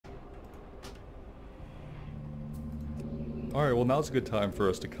Alright, well now's a good time for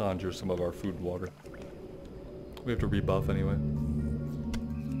us to conjure some of our food and water. We have to rebuff anyway.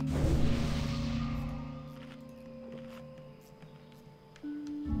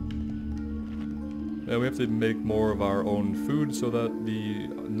 And we have to make more of our own food so that the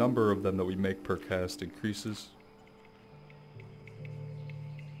number of them that we make per cast increases.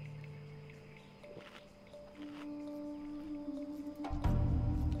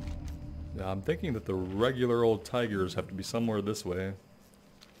 Yeah, I'm thinking that the regular old tigers have to be somewhere this way.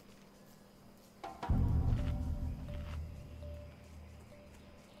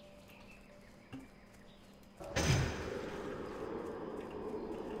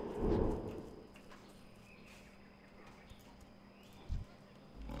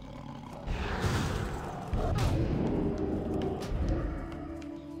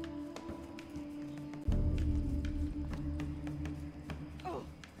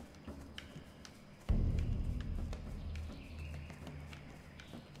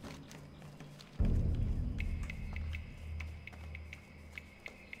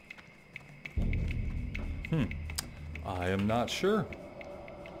 I am not sure.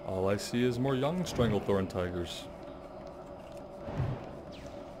 All I see is more young stranglethorn tigers.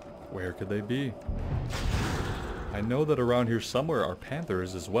 Where could they be? I know that around here somewhere are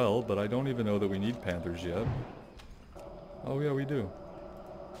panthers as well, but I don't even know that we need panthers yet. Oh yeah, we do.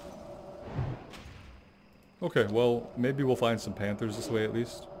 Okay, well, maybe we'll find some panthers this way at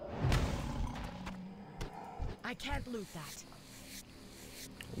least. I can't loot that.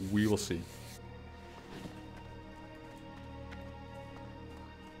 We will see.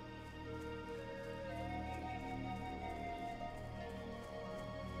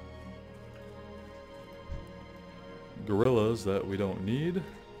 Gorillas that we don't need.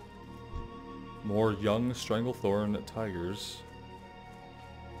 More young stranglethorn tigers.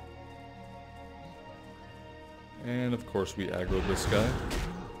 And of course we aggro this guy.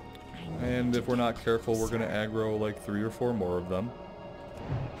 And if we're not careful, we're gonna aggro like 3 or 4 more of them.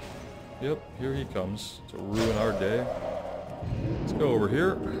 Yep, here he comes to ruin our day. Let's go over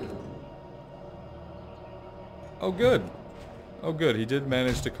here. Oh good. Oh good, he did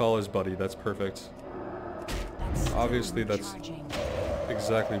manage to call his buddy. That's perfect. Obviously that's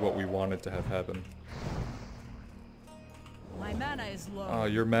exactly what we wanted to have happen. My mana is low. Oh,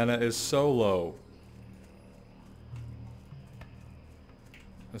 your mana is so low.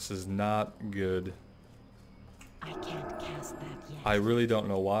 This is not good. I can't cast that yet. I really don't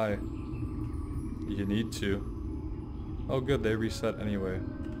know why. You need to. Oh good, they reset anyway.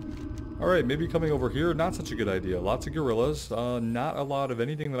 Alright, maybe coming over here, not such a good idea. Lots of gorillas, not a lot of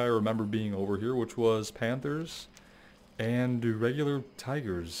anything that I remember being over here, which was panthers and regular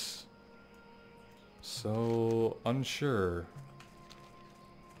tigers. So, unsure.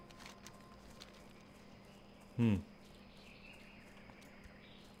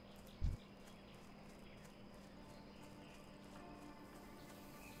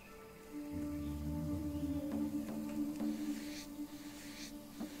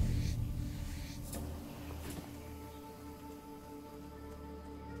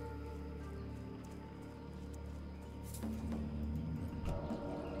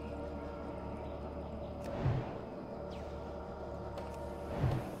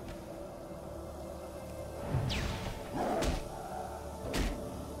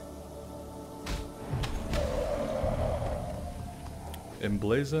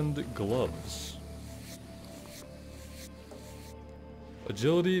 Emblazoned gloves.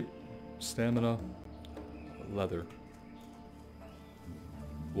 Agility, stamina, leather.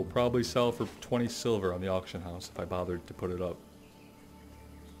 Will probably sell for 20 silver on the auction house if I bothered to put it up.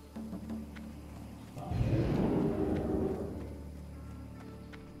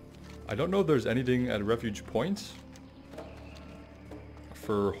 I don't know if there's anything at Refuge Point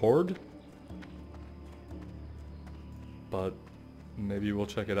for Horde, but maybe we'll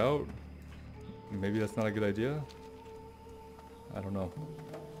check it out. Maybe that's not a good idea. I don't know.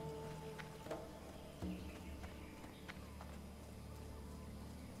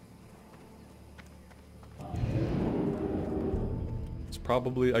 It's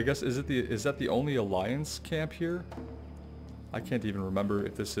probably, I guess, is that the only Alliance camp here? I can't even remember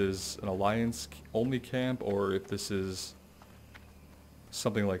if this is an Alliance only camp or if this is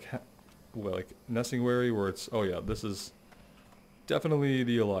something like, well, like Nessingwary, where it's, oh yeah, this is definitely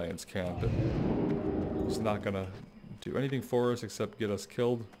the Alliance camp. It's not gonna do anything for us except get us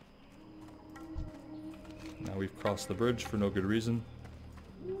killed. Now we've crossed the bridge for no good reason.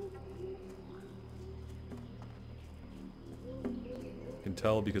 You can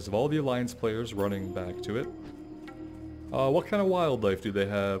tell because of all the Alliance players running back to it. What kind of wildlife do they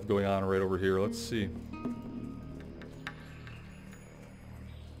have going on right over here? Let's see.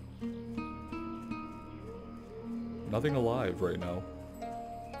 Nothing alive right now.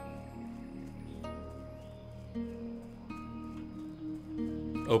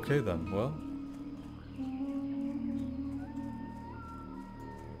 Okay then, well.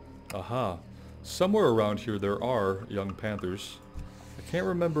 Aha. Somewhere around here there are young panthers. I can't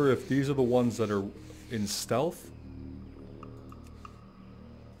remember if these are the ones that are in stealth.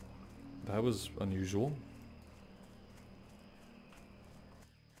 That was unusual.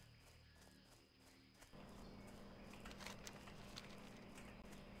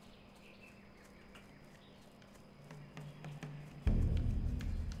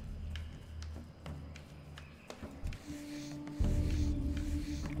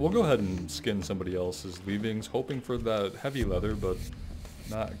 We'll go ahead and skin somebody else's leavings, hoping for that heavy leather, but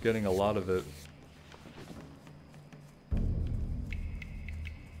not getting a lot of it.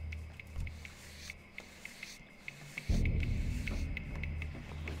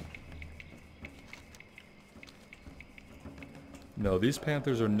 No, these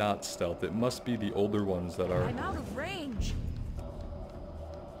panthers are not stealth. It must be the older ones that are. I'm out of range.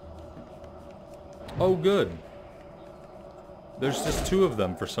 Oh, good. There's just 2 of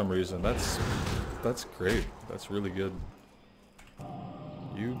them for some reason. That's great. That's really good.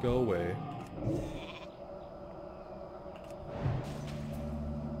 You go away.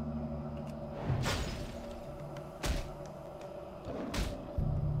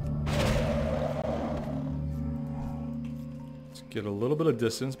 Let's get a little bit of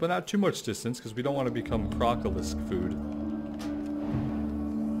distance, but not too much distance, because we don't want to become crocolisk food.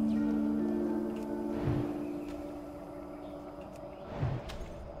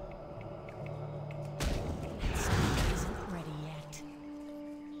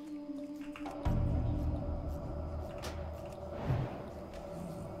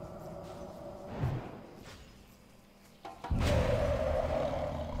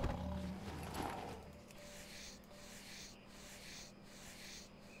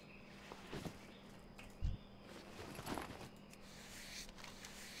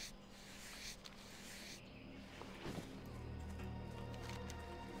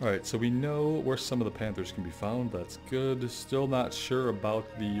 Alright, so we know where some of the panthers can be found. That's good. Still not sure about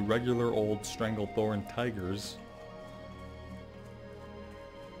the regular old stranglethorn tigers.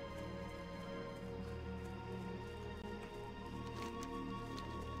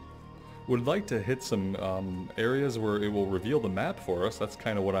 Would like to hit some areas where it will reveal the map for us. That's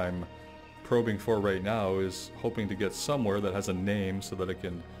kind of what I'm probing for right now, is hoping to get somewhere that has a name so that it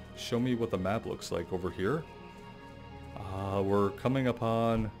can show me what the map looks like over here. We're coming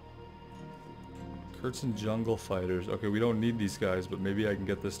upon Curzon Jungle Fighters. Okay, we don't need these guys, but maybe I can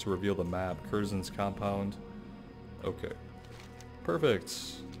get this to reveal the map. Curzon's compound. Okay. Perfect.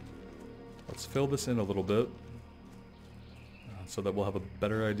 Let's fill this in a little bit, so that we'll have a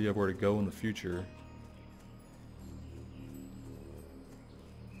better idea of where to go in the future.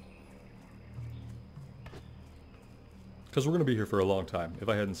 Because we're going to be here for a long time, if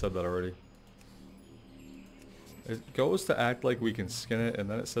I hadn't said that already. It goes to act like we can skin it, and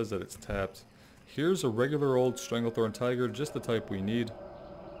then it says that it's tapped. Here's a regular old stranglethorn tiger, just the type we need.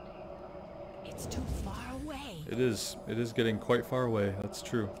 It's too far away. It is getting quite far away, that's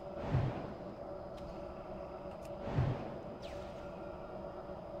true.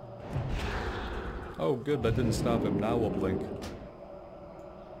 Oh good, that didn't stop him. Now we'll blink.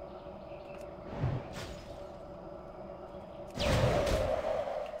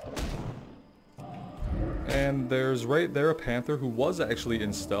 And there's right there a panther who was actually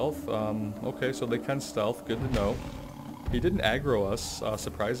in stealth. Okay, so they can stealth. Good to know. He didn't aggro us,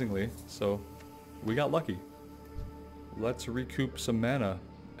 surprisingly, so we got lucky. Let's recoup some mana,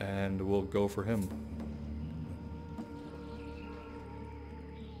 and we'll go for him.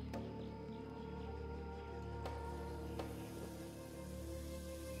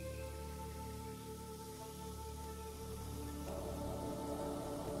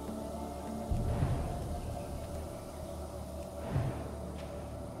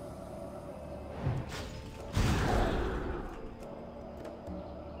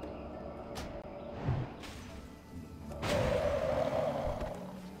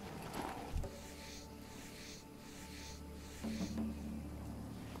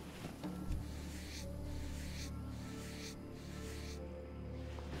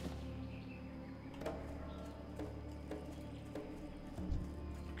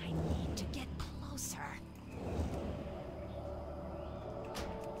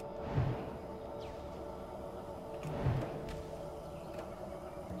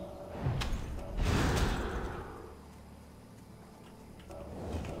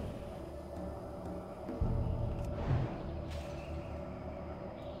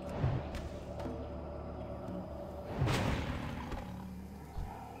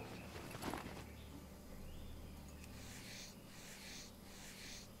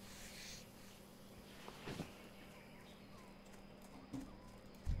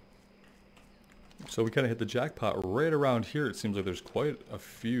 So we kind of hit the jackpot right around here. It seems like there's quite a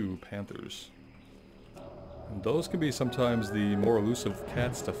few panthers. And those can be sometimes the more elusive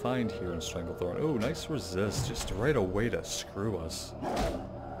cats to find here in Stranglethorn. Oh, nice resist. Just right away to screw us.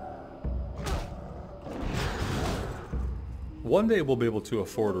 One day we'll be able to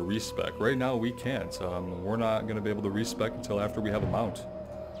afford a respec. Right now we can't. We're not going to be able to respec until after we have a mount.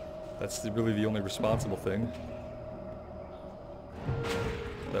 That's really the only responsible thing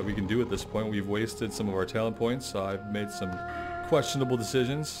that we can do at this point. We've wasted some of our talent points. I've made some questionable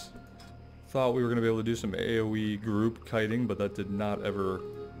decisions. Thought we were going to be able to do some AoE group kiting, but that did not ever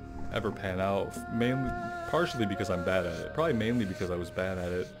pan out. Partially because I'm bad at it. Probably mainly because I was bad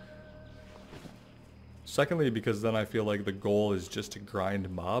at it. Secondly, because then I feel like the goal is just to grind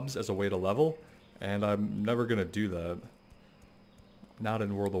mobs as a way to level, and I'm never going to do that. Not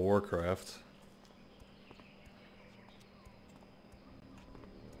in World of Warcraft.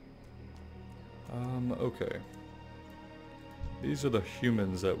 Okay. These are the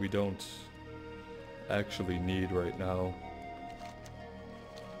humans that we don't actually need right now.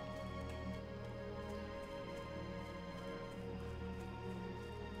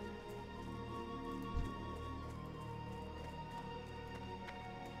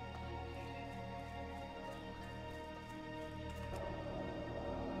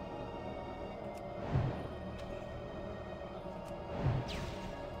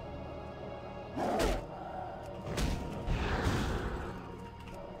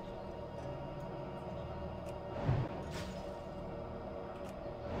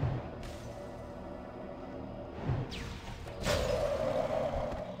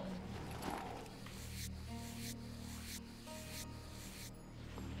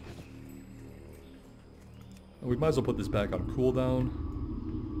 We might as well put this back on cooldown.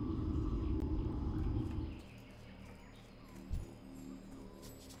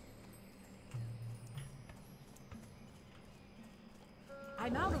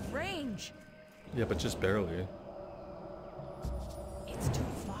 I'm out of range. Yeah, but just barely. It's too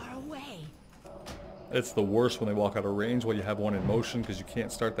far away. It's the worst when they walk out of range while you have one in motion because you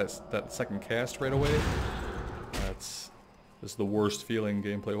can't start that second cast right away. This is the worst feeling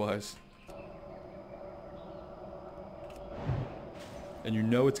gameplay-wise. And you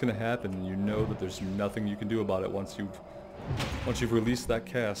know it's going to happen, and you know that there's nothing you can do about it once you've released that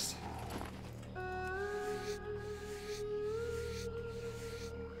cast.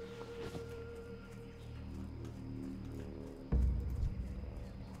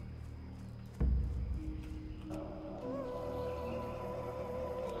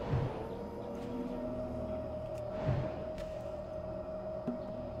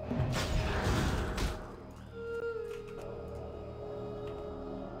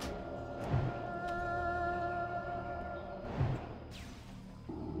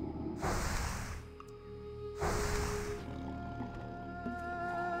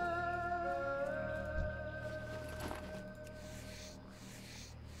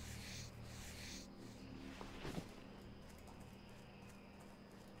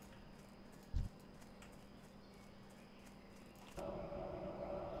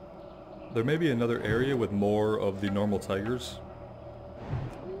 There may be another area with more of the normal tigers,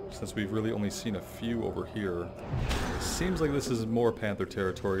 since we've really only seen a few over here. Seems like this is more panther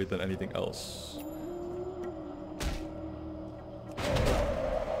territory than anything else.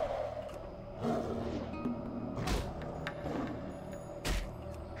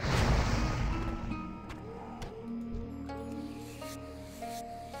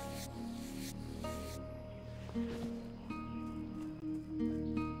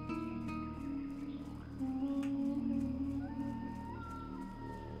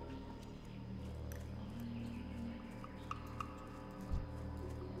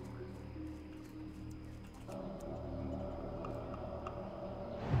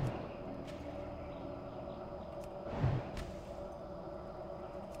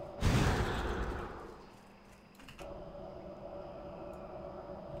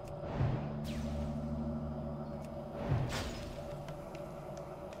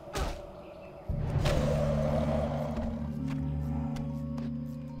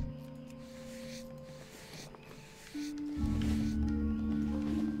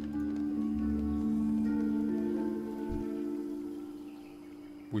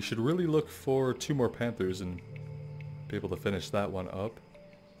 We should really look for 2 more panthers and be able to finish that one up.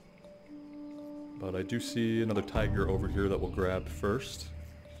 But I do see another tiger over here that we'll grab first.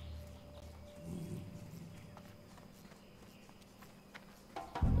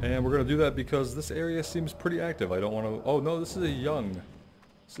 And we're going to do that because this area seems pretty active. I don't want to... Oh no, this is a young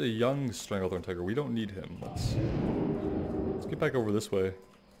Stranglethorn tiger. We don't need him. Let's get back over this way.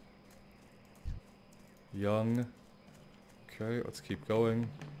 Young. Okay, let's keep going.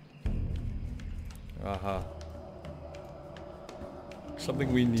 Aha.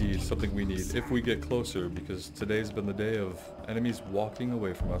 Something we need, something we need. If we get closer, because today's been the day of enemies walking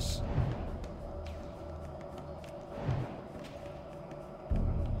away from us.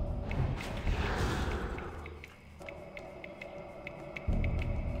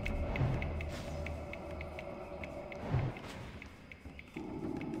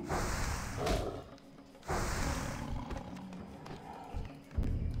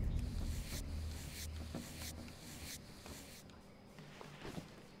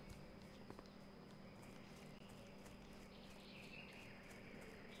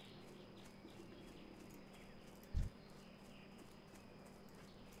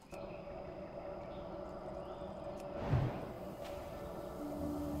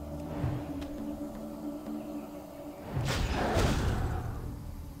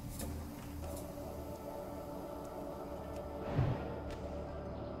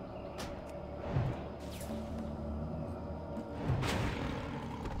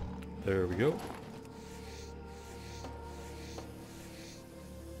 There we go.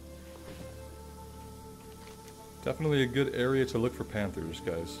 Definitely a good area to look for panthers,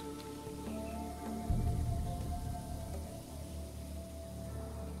 guys.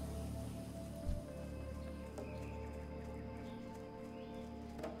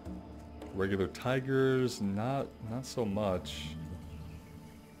 Regular tigers, not so much.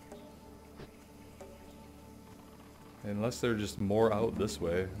 Unless they're just more out this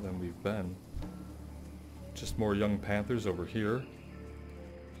way than we've been. Just more young panthers over here.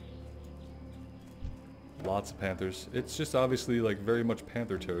 Lots of panthers. It's just obviously like very much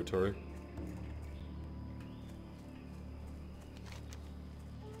panther territory.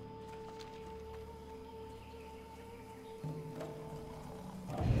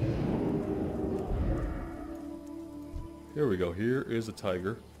 Here we go. Here is a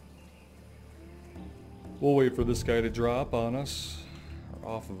tiger. We'll wait for this guy to drop on us. Or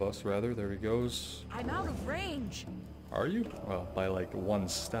off of us, rather. There he goes. I'm out of range. Are you? Well, by like one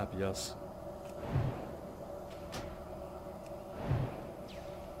step, yes.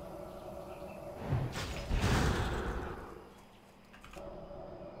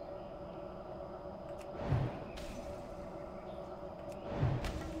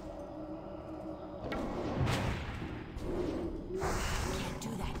 Can't do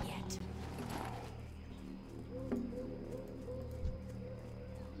that yet.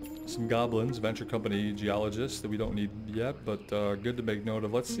 Some goblins, venture company geologists that we don't need yet, but good to make note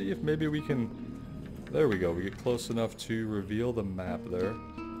of. Let's see if maybe we can... There we go, we get close enough to reveal the map there.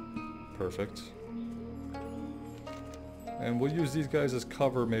 Perfect. And we'll use these guys as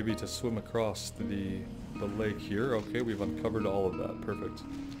cover maybe to swim across the lake here. Okay, we've uncovered all of that. Perfect.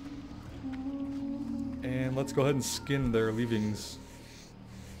 And let's go ahead and skin their leavings.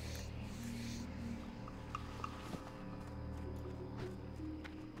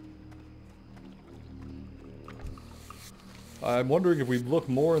 I'm wondering if we look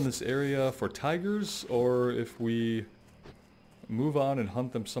more in this area for tigers, or if we move on and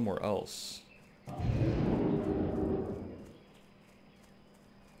hunt them somewhere else.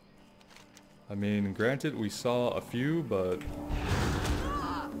 I mean, granted, we saw a few, but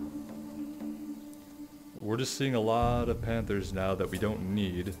we're just seeing a lot of panthers now that we don't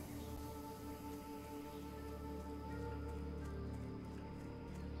need.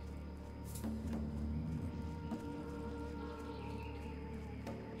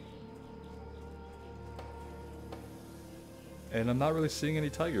 And I'm not really seeing any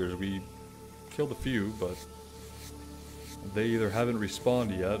tigers. We killed a few, but they either haven't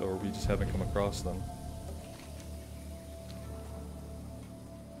respawned yet or we just haven't come across them.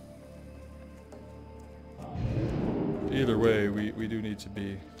 Either way, we do need to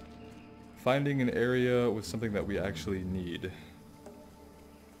be finding an area with something that we actually need.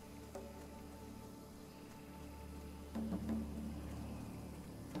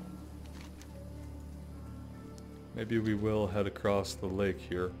 Maybe we will head across the lake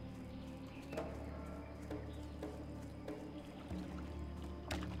here.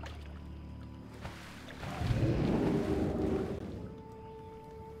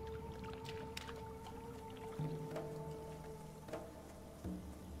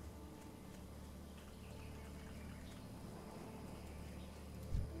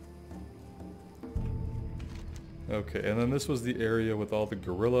 Okay, and then this was the area with all the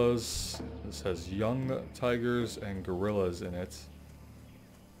gorillas. This has young tigers and gorillas in it.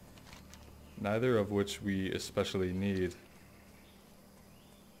 Neither of which we especially need.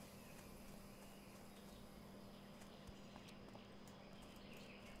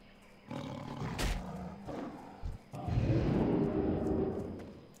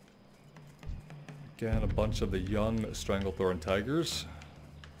 Again, a bunch of the young Stranglethorn Tigers.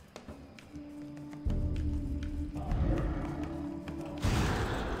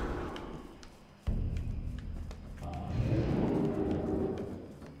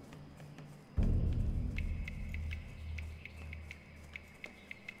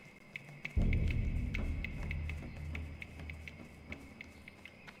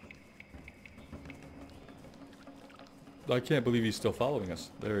 I can't believe he's still following us.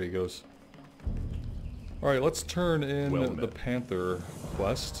 There he goes. Alright, let's turn in the Panther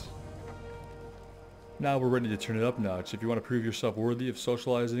quest. Now we're ready to turn it up a notch. If you want to prove yourself worthy of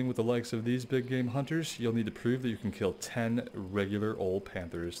socializing with the likes of these big game hunters, you'll need to prove that you can kill 10 regular old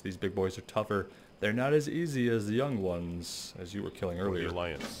panthers. These big boys are tougher. They're not as easy as the young ones, as you were killing earlier. The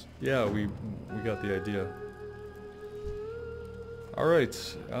Alliance. Yeah, we got the idea.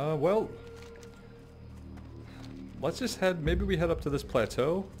 Alright, well... let's just maybe we head up to this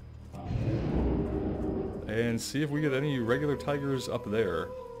plateau and see if we get any regular tigers up there.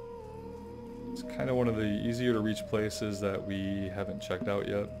 It's kind of one of the easier to reach places that we haven't checked out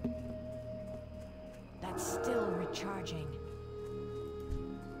yet. That's still recharging.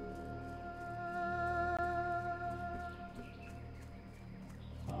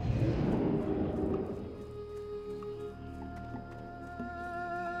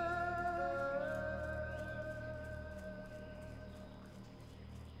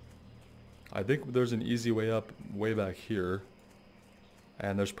 I think there's an easy way up way back here.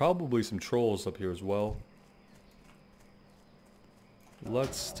 And there's probably some trolls up here as well.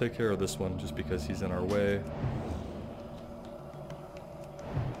 Let's take care of this one just because he's in our way.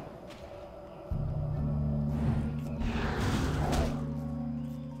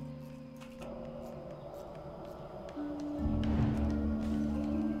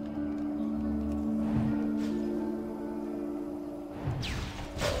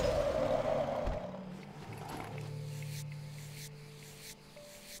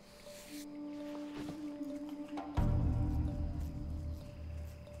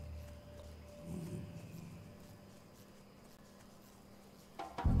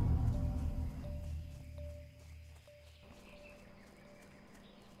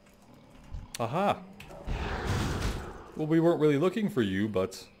 Aha! Well, we weren't really looking for you,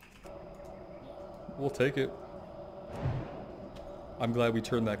 but we'll take it. I'm glad we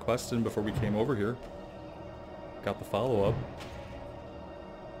turned that quest in before we came over here. Got the follow-up.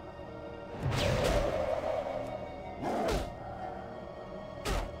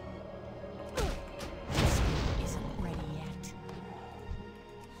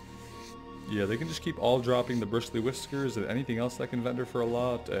 Yeah, they can just keep all dropping the bristly whiskers and anything else that can vendor for a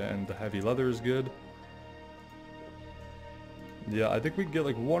lot, and the heavy leather is good. Yeah, I think we can get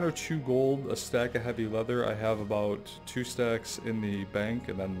like 1 or 2 gold a stack of heavy leather. I have about 2 stacks in the bank,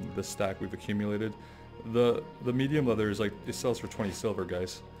 and then the stack we've accumulated. The medium leather is like, it sells for 20 silver,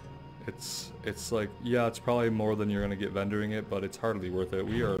 guys. It's like, yeah, it's probably more than you're gonna get vendoring it, but it's hardly worth it.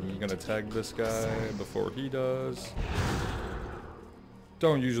 We are gonna tag this guy before he does.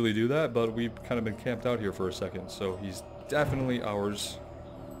 Don't usually do that, but we've kind of been camped out here for a second, so he's definitely ours.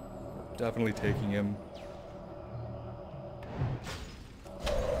 Definitely taking him.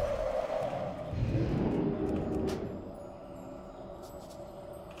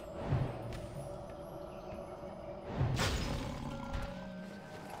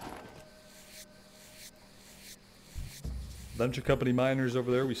 Venture Company miners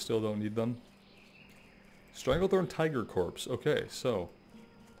over there, we still don't need them. Stranglethorn Tiger Corpse. Okay, so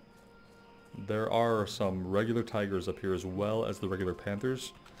there are some regular tigers up here as well as the regular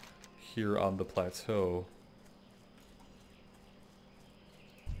panthers here on the plateau.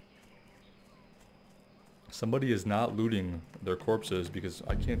 Somebody is not looting their corpses because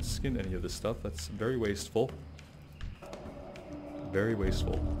I can't skin any of this stuff. That's very wasteful. Very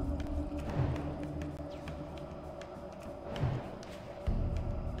wasteful.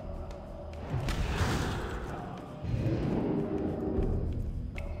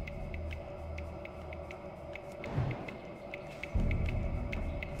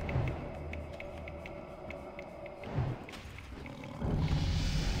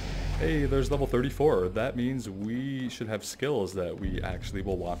 Hey, there's level 34. That means we should have skills that we actually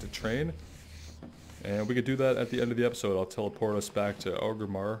will want to train. And we could do that at the end of the episode. I'll teleport us back to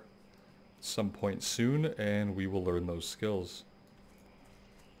Orgrimmar some point soon, and we will learn those skills.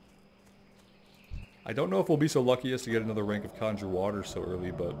 I don't know if we'll be so lucky as to get another rank of Conjure Water so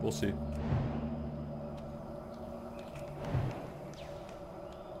early, but we'll see.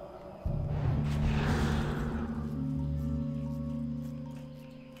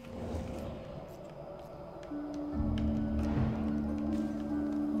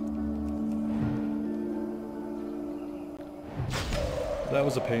 That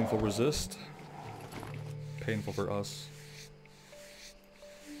was a painful resist. Painful for us.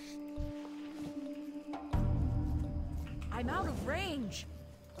 I'm out of range.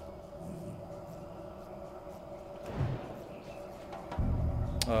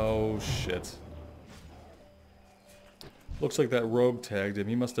 Oh shit. Looks like that rogue tagged him.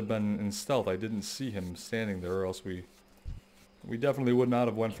 He must have been in stealth. I didn't see him standing there, or else we definitely would not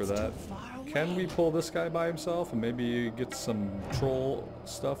have went for that. Can we pull this guy by himself and maybe get some troll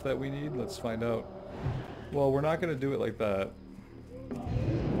stuff that we need? Let's find out. Well, we're not going to do it like that.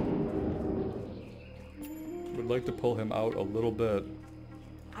 Would like to pull him out a little bit.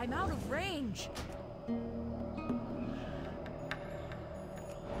 I'm out of range.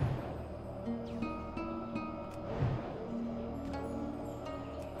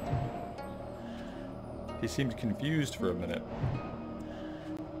 He seemed confused for a minute.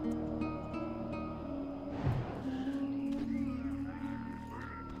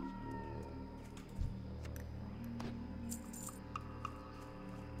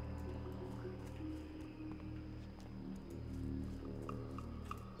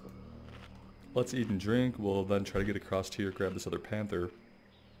 Let's eat and drink. We'll then try to get across here, grab this other panther.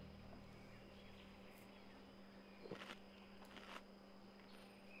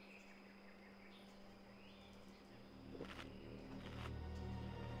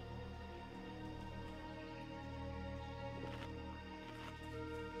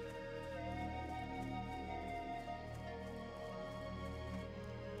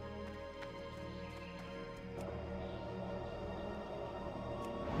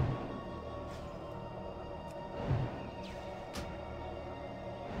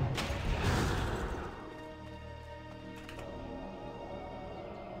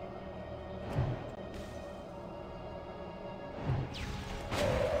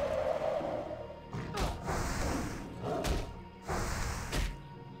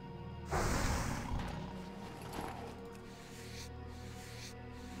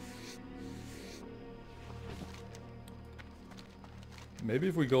 Maybe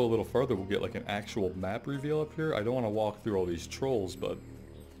if we go a little further, we'll get like an actual map reveal up here. I don't want to walk through all these trolls, but...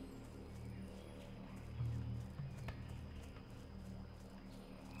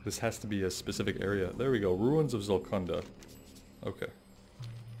 this has to be a specific area. There we go. Ruins of Zolkunda. Okay.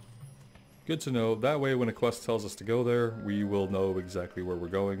 Good to know. That way when a quest tells us to go there, we will know exactly where we're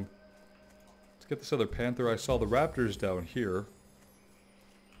going. Let's get this other panther. I saw the raptors down here.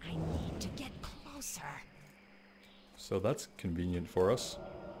 I need to get closer. So that's convenient for us.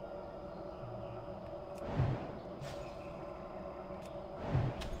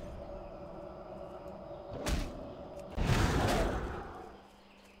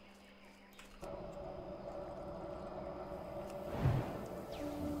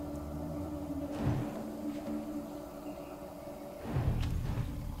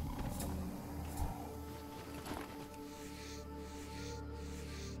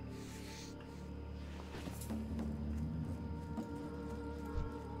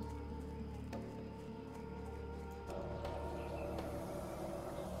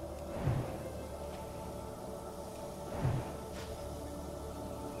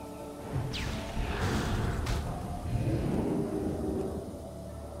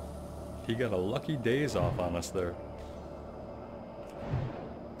 He got a lucky days off on us there.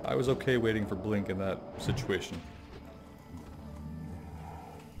 I was okay waiting for Blink in that situation.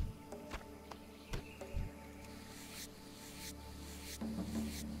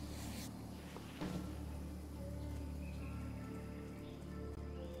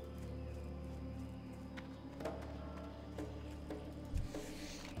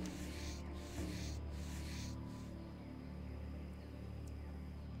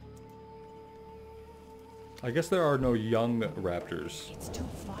 I guess there are no young raptors. It's too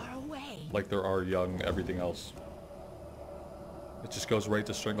far away. Like there are young everything else. It just goes right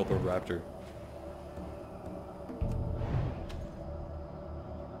to Stranglethorn Raptor.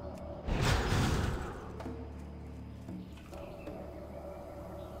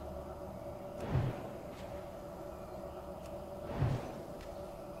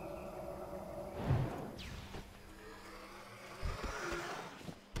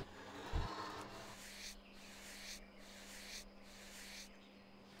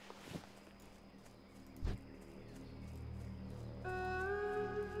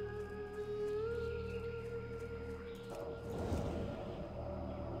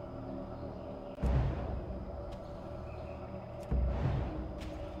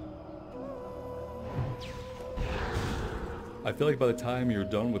 I feel like by the time you're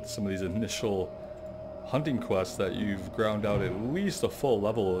done with some of these initial hunting quests that you've ground out at least a full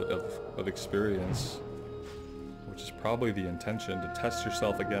level of experience. which is probably the intention, to test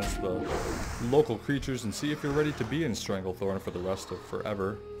yourself against the local creatures and see if you're ready to be in Stranglethorn for the rest of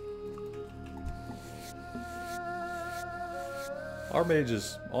forever. Our mage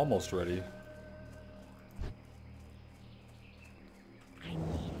is almost ready. I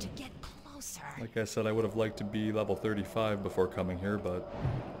need to get closer. Like I said, I would have liked to be level 35 before coming here, but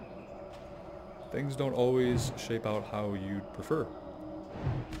things don't always shape out how you'd prefer.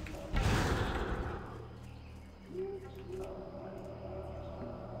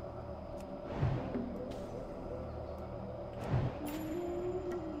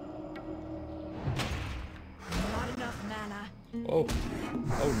 Not enough mana. Oh,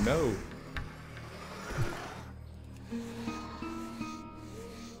 oh no.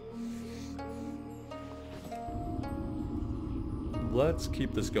 Let's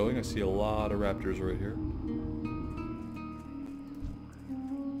keep this going. I see a lot of raptors right here.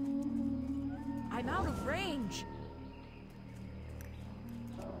 I'm out of range.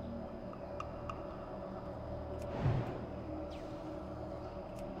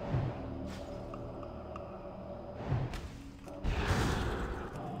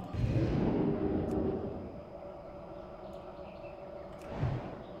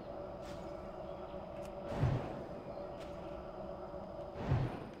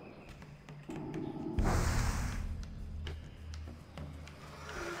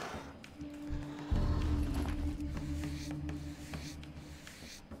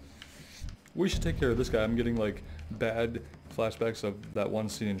 We should take care of this guy. I'm getting like bad flashbacks of that one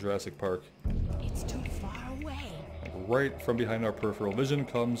scene in Jurassic Park. It's too far away. Right from behind our peripheral vision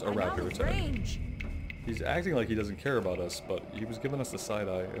comes a I'm out raptor of attack. range. He's acting like he doesn't care about us, but he was giving us the side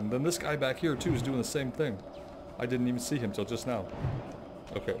eye. And then this guy back here too is doing the same thing. I didn't even see him till just now.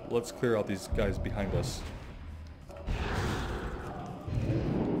 Okay, let's clear out these guys behind us.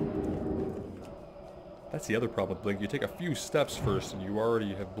 That's the other problem with Blink. You take a few steps first and you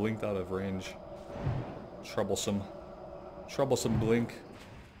already have blinked out of range. Troublesome. Troublesome Blink.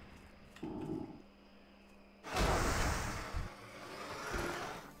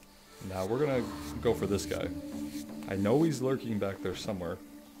 Now we're gonna go for this guy. I know he's lurking back there somewhere.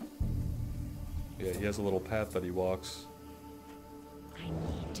 Yeah, he has a little path that he walks. I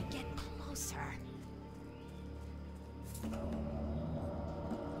need to get closer.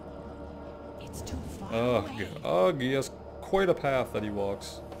 It's too far away. Ugh, he has quite a path that he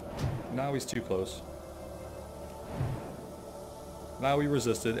walks. Now he's too close. Now he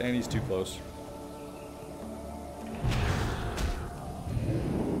resisted, and he's too close.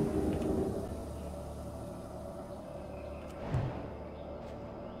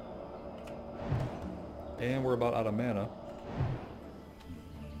 And we're about out of mana.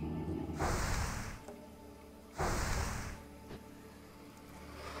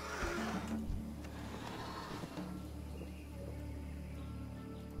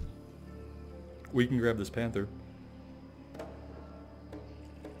 We can grab this panther.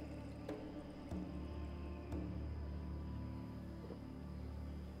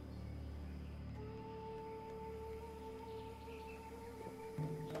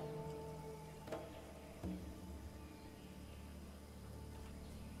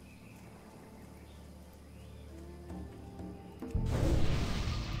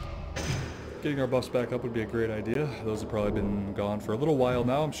 Getting our buffs back up would be a great idea. Those have probably been gone for a little while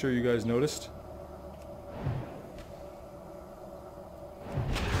now. I'm sure you guys noticed.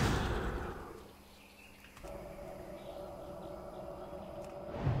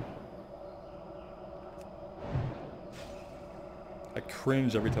 I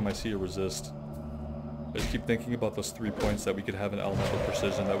cringe every time I see a resist. I just keep thinking about those 3 points that we could have in elemental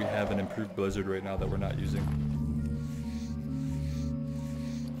precision that we have in improved blizzard right now that we're not using.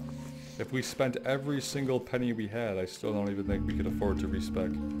 If we spent every single penny we had, I still don't even think we could afford to respec.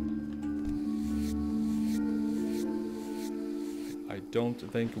 I don't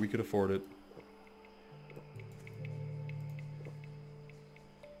think we could afford it.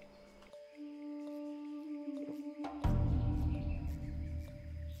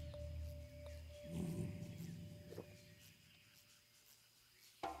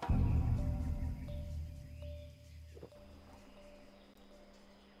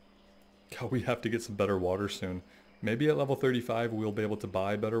 We have to get some better water soon. Maybe at level 35 we'll be able to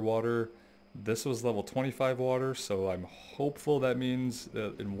buy better water. This was level 25 water, so I'm hopeful that means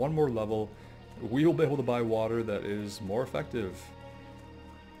that in one more level we will be able to buy water that is more effective.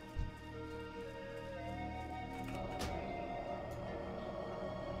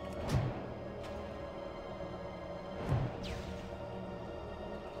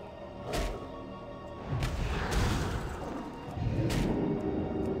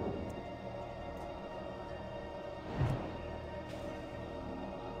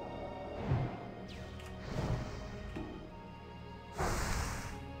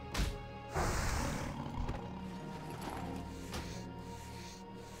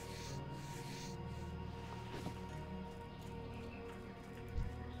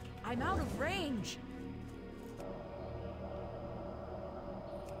 I'm out of range.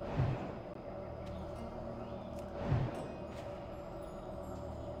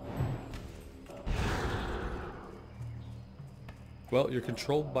 Well, you're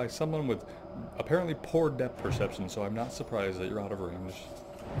controlled by someone with apparently poor depth perception, so I'm not surprised that you're out of range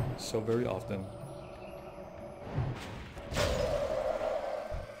so very often.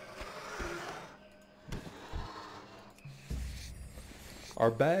 Our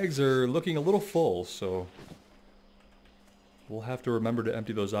bags are looking a little full, so we'll have to remember to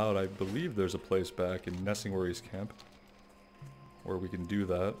empty those out. I believe there's a place back in Nessingwary's camp where we can do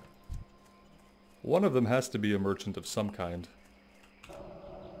that. One of them has to be a merchant of some kind.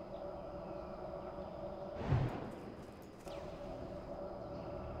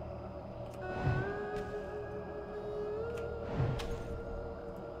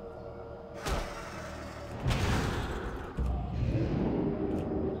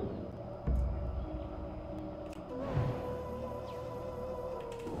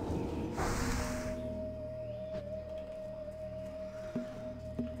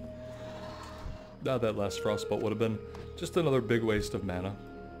 That last frostbolt would have been just another big waste of mana.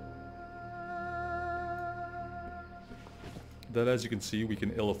 That, as you can see, we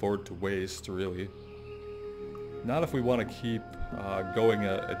can ill afford to waste, really. Not if we want to keep going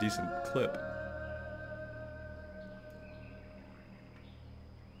at a decent clip.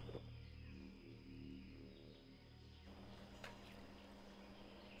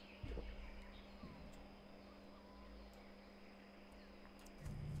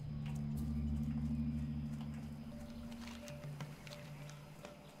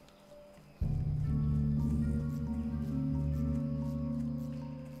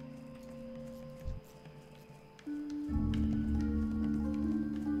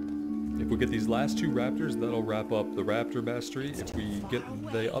 If we get these last two raptors, that'll wrap up the raptor mastery. If we get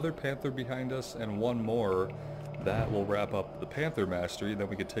the other panther behind us and one more, that will wrap up the panther mastery. Then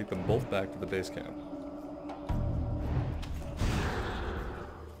we can take them both back to the base camp.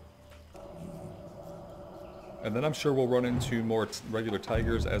 And then I'm sure we'll run into more regular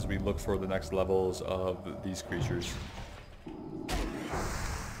tigers as we look for the next levels of these creatures.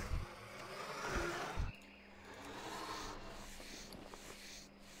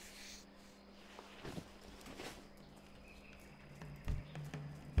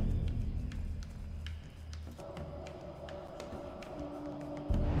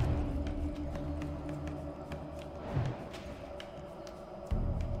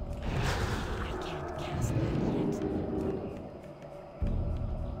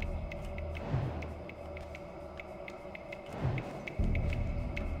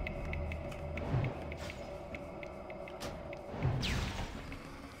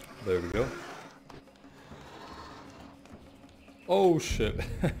 There we go. Oh shit.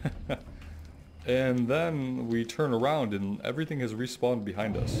 And then we turn around and everything has respawned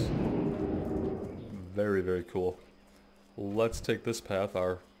behind us. Very, very cool. Let's take this path.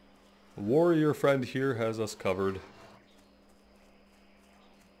 Our warrior friend here has us covered.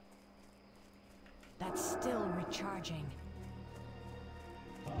 That's still recharging.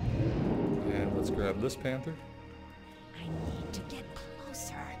 And let's grab this panther. I need to get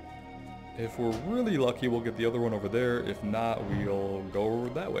closer. If we're really lucky, we'll get the other one over there. If not, we'll go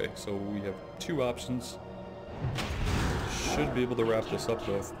that way. So we have two options. Should be able to wrap this up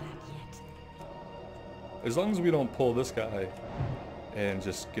though. As long as we don't pull this guy and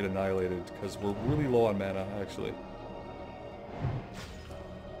just get annihilated, because we're really low on mana, actually.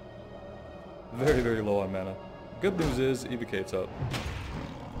 Very, very low on mana. Good news is, Evocate's up.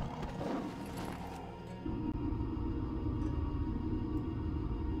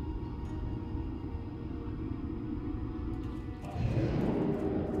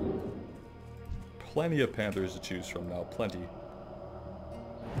 Plenty of panthers to choose from now, plenty.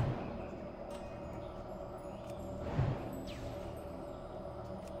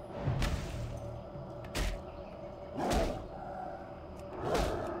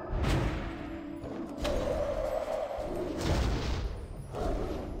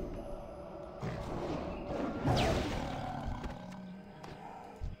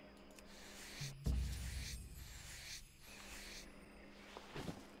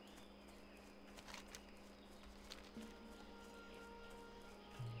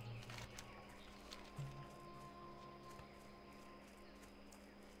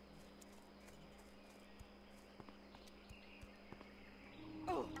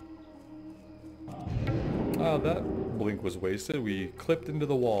 That blink was wasted. We clipped into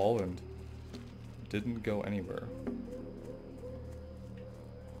the wall and didn't go anywhere.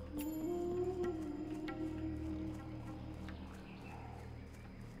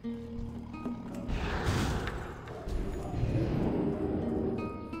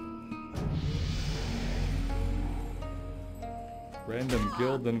 Random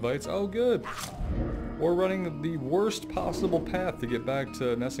guild invites. Oh, good. We're running the worst possible path to get back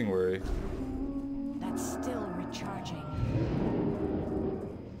to Nessingwary. That's still recharging.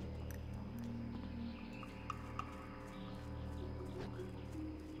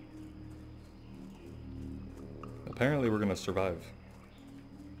 Apparently we're gonna survive.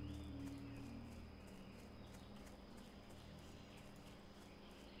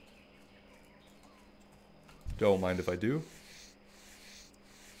 Don't mind if I do.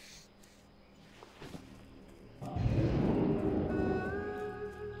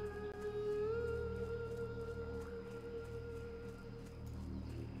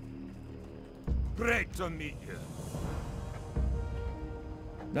 Great to meet you.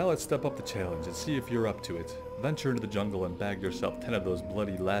 Now let's step up the challenge and see if you're up to it. Venture into the jungle and bag yourself 10 of those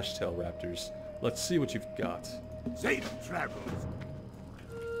bloody lash-tail raptors. Let's see what you've got. Safe travels.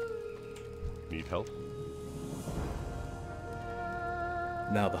 Need help?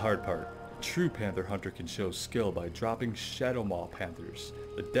 Now the hard part. A true panther hunter can show skill by dropping Shadow Maw panthers,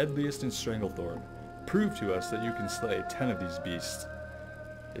 the deadliest in Stranglethorn. Prove to us that you can slay 10 of these beasts.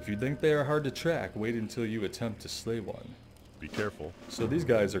 If you think they are hard to track, wait until you attempt to slay one. Be careful. So these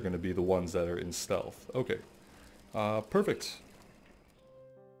guys are going to be the ones that are in stealth. Okay. Perfect.